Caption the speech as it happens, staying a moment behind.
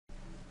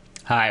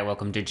Hi,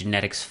 welcome to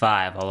Genetics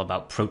 5, all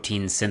about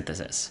protein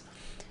synthesis.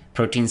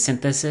 Protein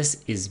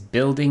synthesis is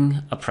building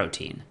a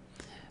protein.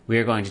 We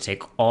are going to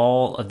take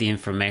all of the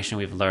information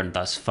we've learned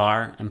thus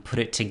far and put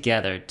it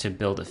together to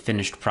build a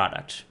finished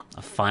product,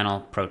 a final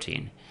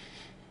protein.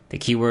 The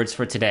keywords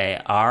for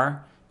today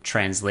are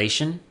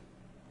translation,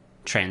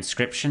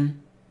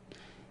 transcription,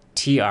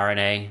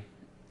 tRNA,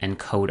 and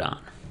codon.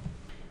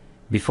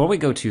 Before we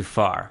go too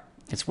far,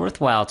 it's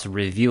worthwhile to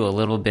review a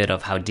little bit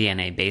of how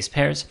DNA base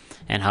pairs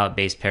and how it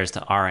base pairs to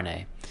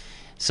RNA.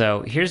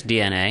 So here's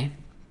DNA.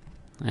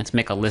 Let's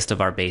make a list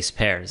of our base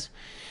pairs.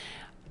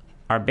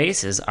 Our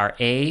bases are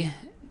A,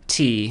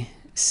 T,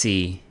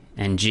 C,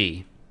 and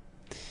G.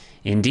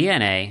 In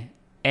DNA,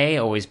 A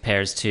always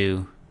pairs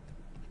to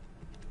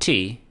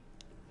T,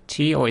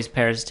 T always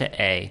pairs to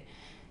A,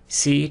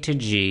 C to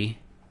G,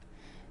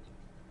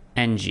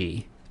 and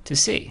G to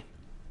C.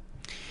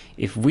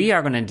 If we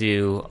are going to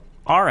do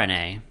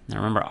RNA, now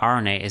remember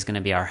RNA is going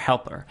to be our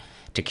helper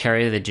to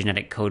carry the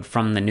genetic code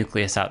from the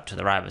nucleus out to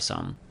the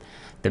ribosome.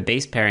 The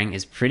base pairing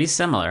is pretty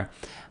similar,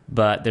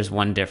 but there's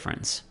one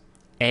difference.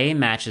 A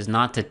matches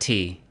not to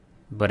T,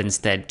 but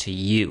instead to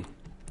U.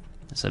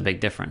 That's a big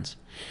difference.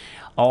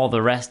 All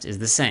the rest is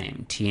the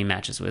same. T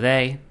matches with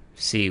A,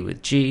 C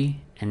with G,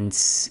 and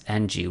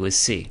G with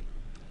C.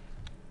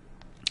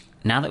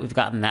 Now that we've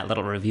gotten that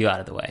little review out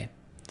of the way,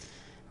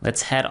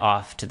 let's head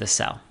off to the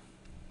cell.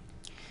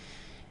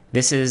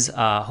 This is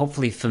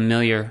hopefully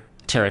familiar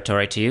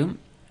territory to you.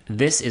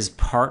 This is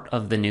part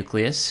of the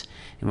nucleus,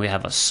 and we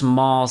have a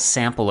small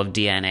sample of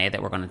DNA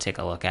that we're going to take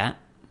a look at.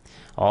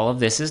 All of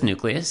this is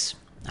nucleus.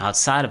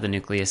 Outside of the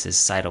nucleus is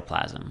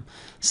cytoplasm.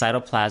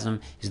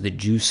 Cytoplasm is the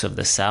juice of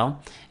the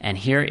cell, and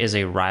here is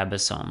a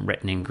ribosome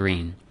written in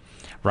green.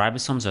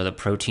 Ribosomes are the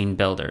protein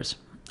builders.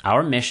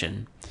 Our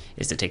mission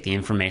is to take the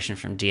information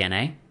from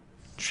DNA,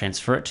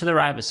 transfer it to the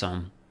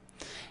ribosome,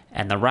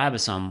 and the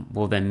ribosome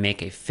will then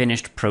make a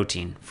finished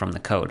protein from the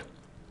code.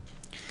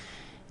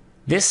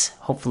 This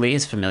hopefully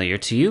is familiar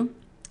to you.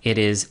 It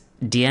is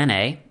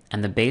DNA,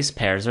 and the base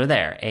pairs are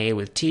there, A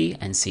with T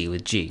and C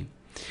with G.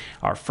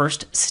 Our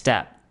first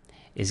step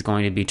is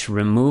going to be to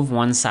remove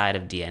one side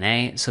of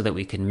DNA so that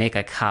we can make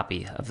a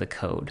copy of the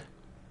code.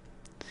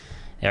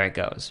 There it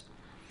goes.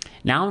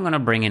 Now I'm going to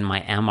bring in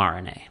my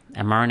mRNA.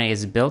 mRNA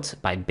is built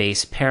by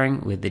base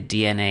pairing with the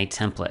DNA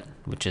template,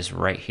 which is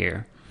right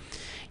here.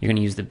 You're going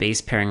to use the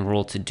base pairing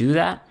rule to do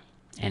that,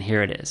 and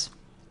here it is.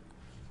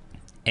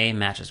 A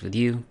matches with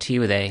U, T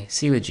with A,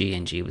 C with G,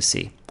 and G with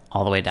C,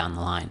 all the way down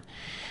the line.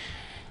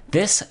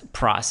 This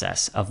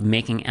process of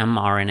making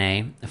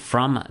mRNA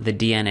from the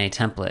DNA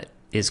template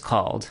is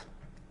called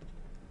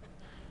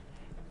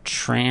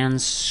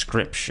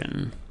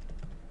transcription.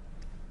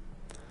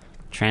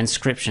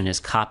 Transcription is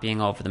copying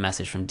over the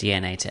message from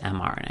DNA to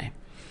mRNA,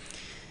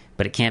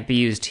 but it can't be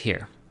used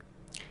here.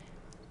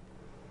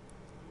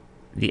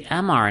 The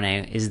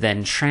mRNA is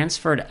then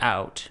transferred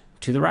out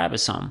to the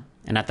ribosome.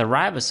 And at the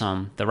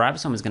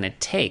ribosome is going to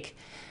take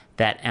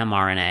that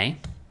mRNA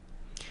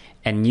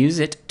and use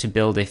it to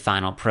build a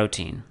final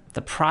protein.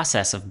 The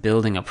process of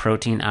building a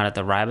protein out at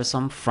the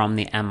ribosome from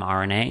the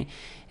mRNA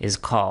is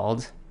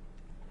called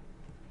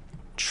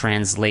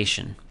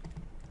translation.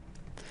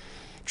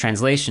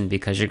 Translation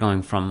because you're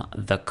going from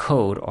the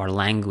code or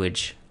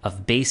language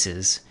of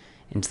bases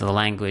into the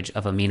language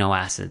of amino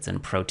acids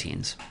and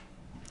proteins.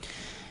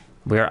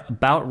 We're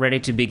about ready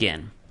to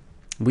begin.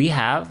 We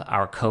have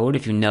our code.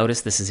 If you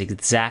notice, this is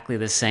exactly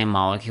the same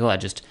molecule. I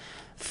just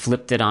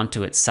flipped it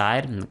onto its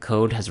side, and the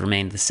code has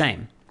remained the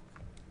same.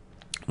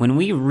 When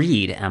we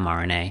read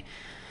mRNA,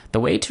 the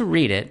way to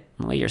read it,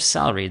 the way your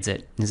cell reads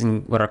it, is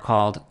in what are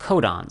called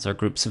codons, or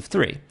groups of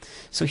 3.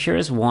 So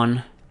here's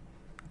one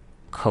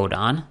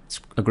codon. It's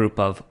a group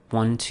of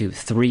 1, 2,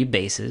 3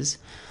 bases.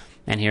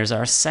 And here's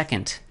our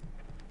second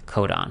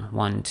codon,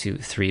 1, 2,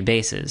 3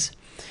 bases.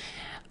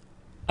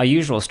 A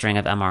usual string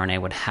of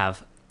mRNA would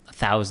have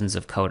thousands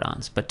of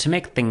codons, but to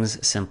make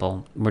things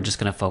simple, we're just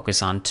going to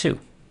focus on 2.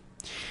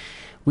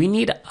 We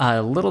need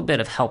a little bit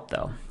of help,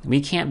 though. We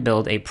can't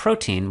build a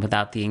protein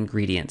without the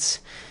ingredients.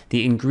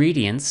 The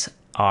ingredients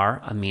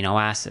are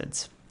amino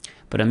acids,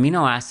 but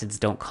amino acids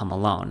don't come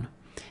alone.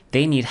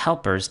 They need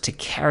helpers to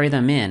carry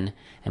them in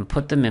and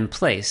put them in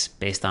place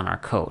based on our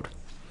code.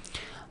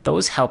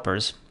 Those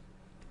helpers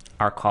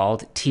are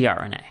called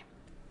tRNA.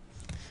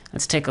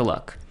 Let's take a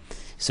look.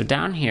 So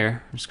down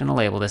here, I'm just going to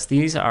label this.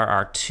 These are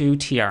our 2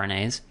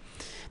 tRNAs.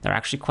 There are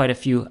actually quite a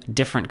few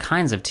different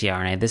kinds of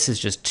tRNA. This is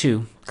just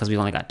 2 because we've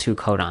only got 2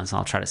 codons, and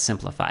I'll try to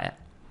simplify it.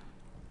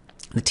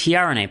 The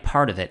tRNA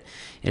part of it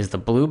is the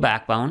blue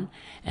backbone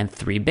and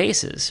 3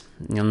 bases.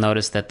 You'll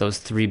notice that those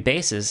 3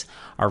 bases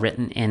are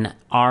written in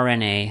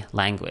RNA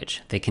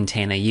language. They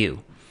contain a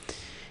U.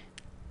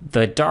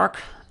 The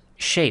dark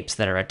shapes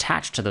that are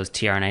attached to those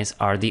tRNAs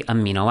are the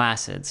amino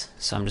acids.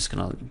 So I'm just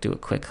going to do a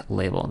quick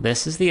label.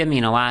 This is the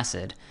amino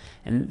acid,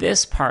 and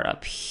this part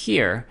up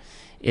here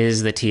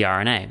is the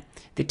tRNA.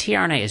 The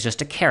tRNA is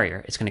just a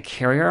carrier. It's going to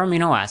carry our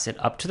amino acid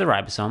up to the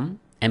ribosome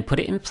and put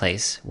it in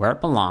place where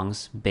it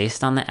belongs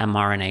based on the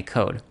mRNA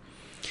code.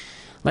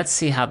 Let's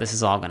see how this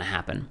is all going to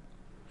happen.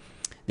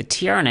 The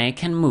tRNA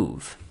can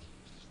move.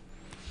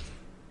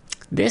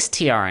 This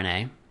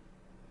tRNA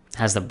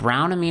has the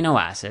brown amino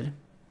acid,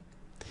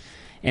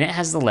 and it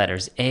has the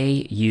letters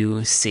A,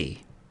 U,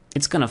 C.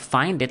 It's going to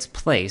find its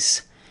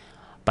place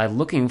by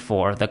looking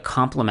for the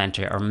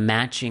complementary or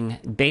matching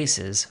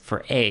bases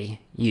for A,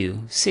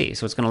 U, C.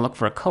 So it's going to look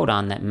for a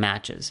codon that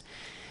matches.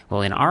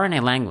 Well, in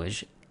RNA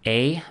language,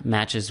 A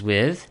matches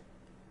with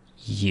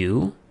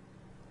U,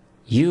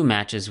 U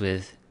matches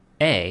with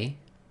A,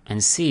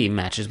 and C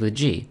matches with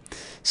G.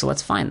 So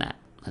let's find that.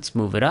 Let's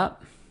move it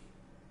up.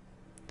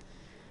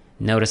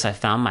 Notice I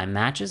found my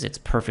matches. It's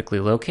perfectly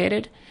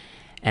located,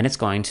 and it's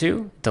going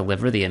to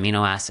deliver the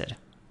amino acid.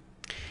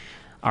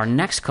 Our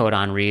next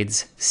codon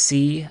reads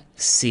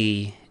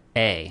CCA.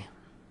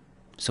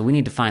 So we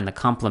need to find the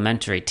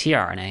complementary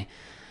tRNA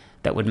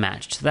that would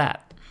match to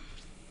that.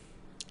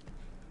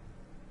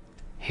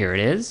 Here it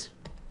is.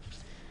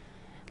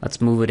 Let's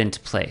move it into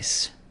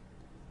place.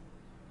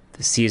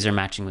 The C's are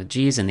matching with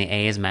G's and the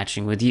A is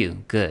matching with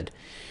U. Good.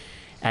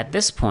 At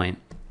this point,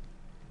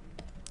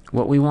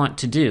 what we want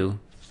to do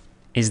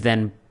is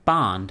then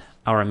bond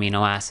our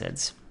amino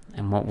acids.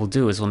 And what we'll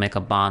do is we'll make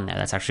a bond there.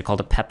 That's actually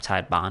called a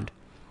peptide bond.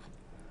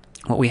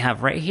 What we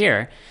have right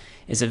here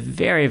is a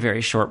very, very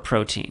short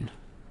protein.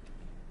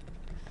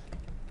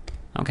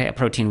 Okay, a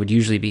protein would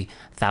usually be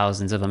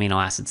thousands of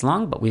amino acids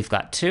long, but we've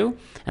got 2,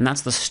 and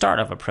that's the start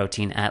of a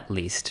protein at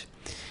least.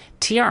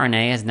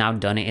 tRNA has now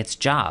done its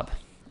job.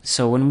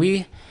 So when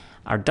we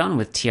are done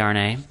with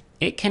tRNA,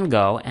 it can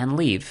go and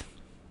leave.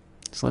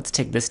 So let's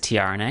take this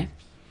tRNA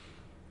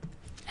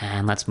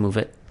and let's move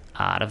it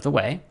out of the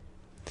way.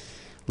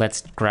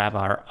 Let's grab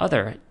our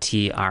other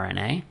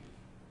tRNA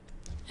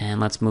and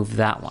let's move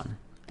that one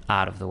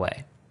out of the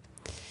way.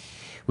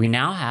 We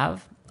now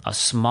have a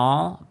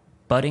small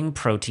budding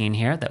protein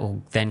here that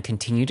will then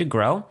continue to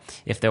grow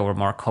if there were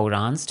more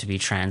codons to be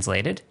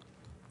translated.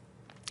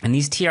 And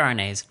these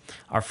tRNAs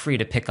are free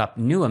to pick up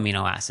new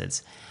amino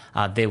acids.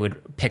 They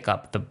would pick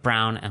up the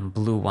brown and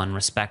blue one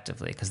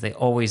respectively because they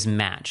always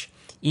match.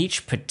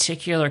 Each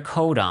particular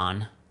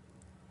codon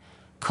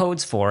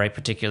codes for a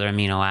particular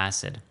amino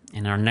acid.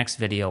 In our next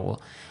video,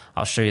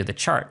 I'll show you the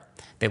chart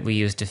that we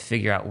use to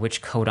figure out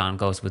which codon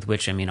goes with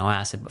which amino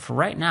acid. But for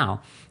right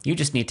now, you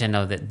just need to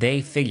know that they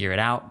figure it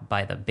out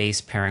by the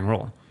base pairing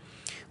rule.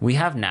 We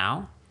have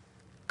now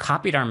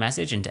copied our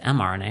message into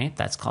mRNA,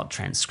 that's called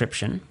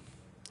transcription,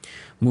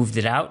 moved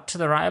it out to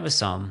the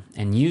ribosome,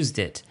 and used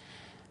it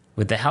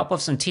with the help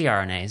of some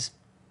tRNAs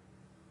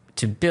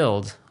to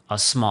build a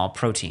small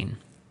protein.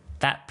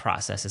 That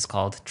process is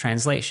called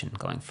translation,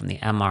 going from the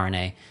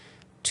mRNA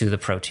to the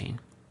protein.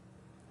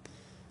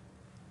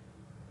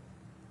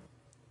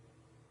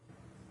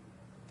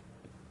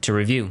 To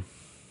review,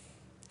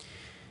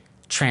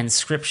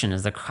 transcription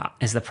is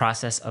the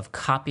process of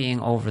copying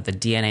over the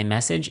DNA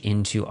message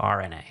into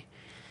RNA.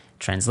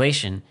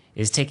 Translation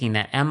is taking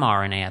that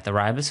mRNA at the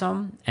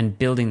ribosome and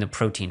building the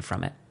protein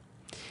from it.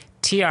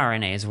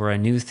 tRNAs were a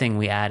new thing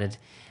we added,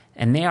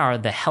 and they are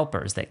the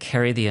helpers that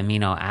carry the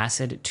amino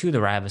acid to the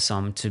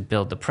ribosome to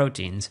build the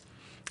proteins.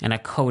 And a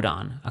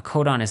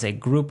codon is a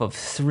group of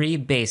 3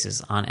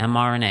 bases on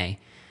mRNA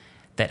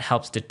that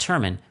helps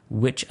determine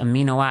which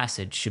amino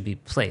acid should be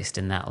placed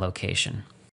in that location.